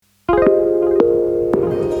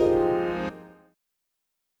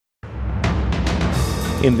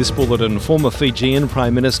In this bulletin, former Fijian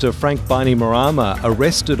Prime Minister Frank Bainimarama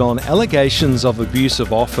arrested on allegations of abuse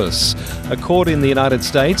of office. A court in the United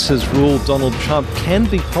States has ruled Donald Trump can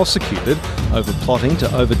be prosecuted over plotting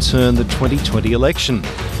to overturn the 2020 election.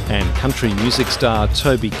 And country music star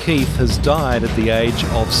Toby Keith has died at the age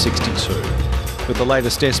of 62. With the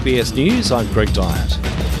latest SBS News, I'm Greg Dyett.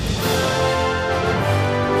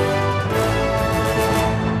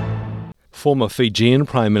 Former Fijian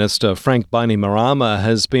Prime Minister Frank Bainimarama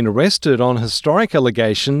has been arrested on historic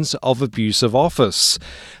allegations of abuse of office.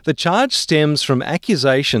 The charge stems from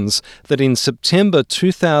accusations that in September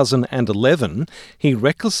 2011 he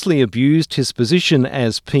recklessly abused his position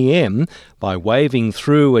as PM by waving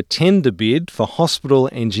through a tender bid for hospital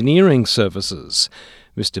engineering services.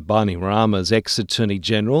 Mr Bainimarama's ex-Attorney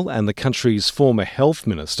General and the country's former Health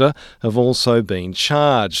Minister have also been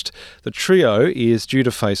charged. The trio is due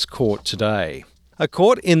to face court today. A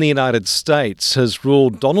court in the United States has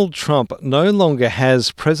ruled Donald Trump no longer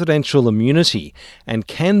has presidential immunity and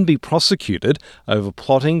can be prosecuted over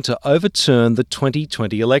plotting to overturn the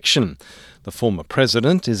 2020 election. The former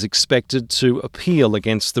president is expected to appeal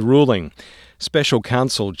against the ruling. Special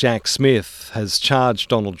counsel Jack Smith has charged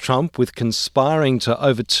Donald Trump with conspiring to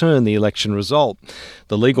overturn the election result.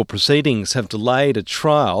 The legal proceedings have delayed a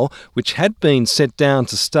trial which had been set down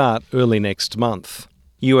to start early next month.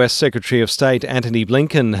 US Secretary of State Antony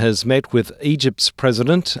Blinken has met with Egypt's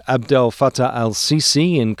President Abdel Fattah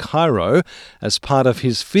al-Sisi in Cairo as part of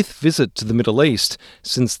his fifth visit to the Middle East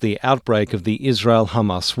since the outbreak of the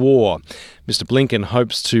Israel-Hamas war. Mr Blinken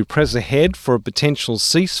hopes to press ahead for a potential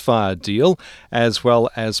ceasefire deal as well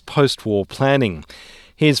as post-war planning.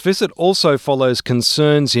 His visit also follows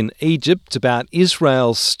concerns in Egypt about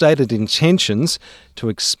Israel's stated intentions to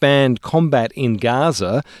expand combat in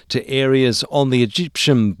Gaza to areas on the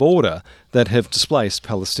Egyptian border that have displaced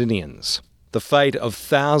Palestinians. The fate of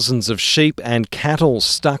thousands of sheep and cattle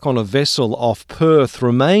stuck on a vessel off Perth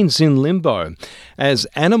remains in limbo as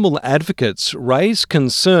animal advocates raise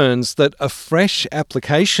concerns that a fresh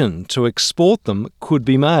application to export them could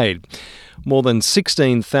be made. More than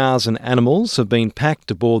 16,000 animals have been packed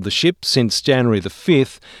aboard the ship since January the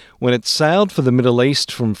 5th, when it sailed for the Middle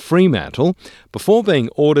East from Fremantle before being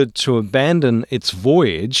ordered to abandon its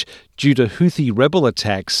voyage due to Houthi rebel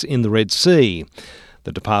attacks in the Red Sea.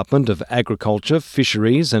 The Department of Agriculture,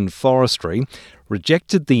 Fisheries and Forestry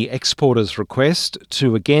rejected the exporter's request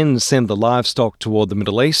to again send the livestock toward the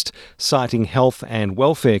Middle East, citing health and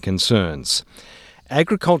welfare concerns.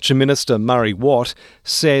 Agriculture Minister Murray Watt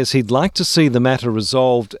says he'd like to see the matter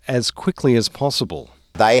resolved as quickly as possible.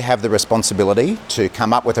 They have the responsibility to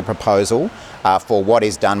come up with a proposal for what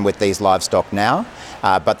is done with these livestock now,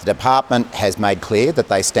 but the department has made clear that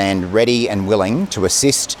they stand ready and willing to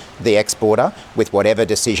assist the exporter with whatever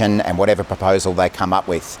decision and whatever proposal they come up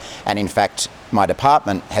with. And in fact, my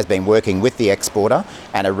department has been working with the exporter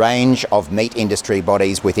and a range of meat industry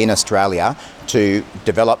bodies within Australia to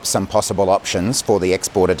develop some possible options for the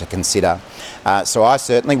exporter to consider. So I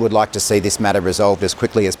certainly would like to see this matter resolved as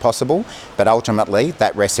quickly as possible, but ultimately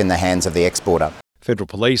that rests in the hands of the exporter. Federal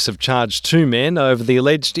police have charged two men over the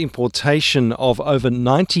alleged importation of over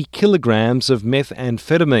 90 kilograms of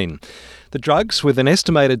methamphetamine. The drugs, with an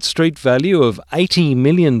estimated street value of $80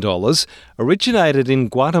 million, originated in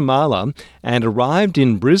Guatemala and arrived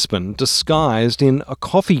in Brisbane disguised in a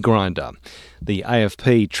coffee grinder. The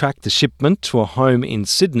AFP tracked the shipment to a home in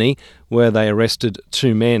Sydney where they arrested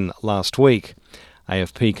two men last week.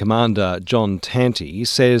 AFP Commander John Tanti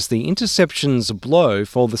says the interception's a blow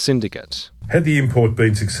for the syndicate. Had the import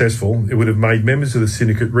been successful, it would have made members of the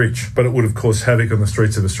syndicate rich, but it would have caused havoc on the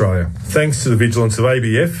streets of Australia. Thanks to the vigilance of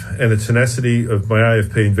ABF and the tenacity of my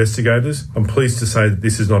AFP investigators, I'm pleased to say that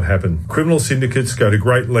this has not happened. Criminal syndicates go to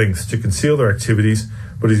great lengths to conceal their activities,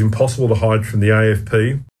 but it is impossible to hide from the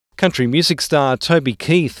AFP. Country music star Toby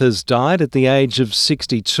Keith has died at the age of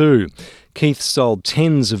 62. Keith sold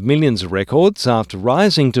tens of millions of records after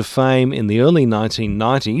rising to fame in the early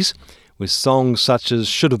 1990s with songs such as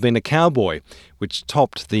Should Have Been a Cowboy, which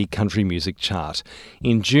topped the country music chart.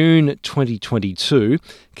 In June 2022,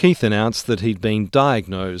 Keith announced that he'd been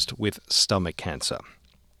diagnosed with stomach cancer.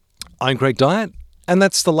 I'm Greg Dyett, and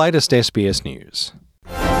that's the latest SBS News.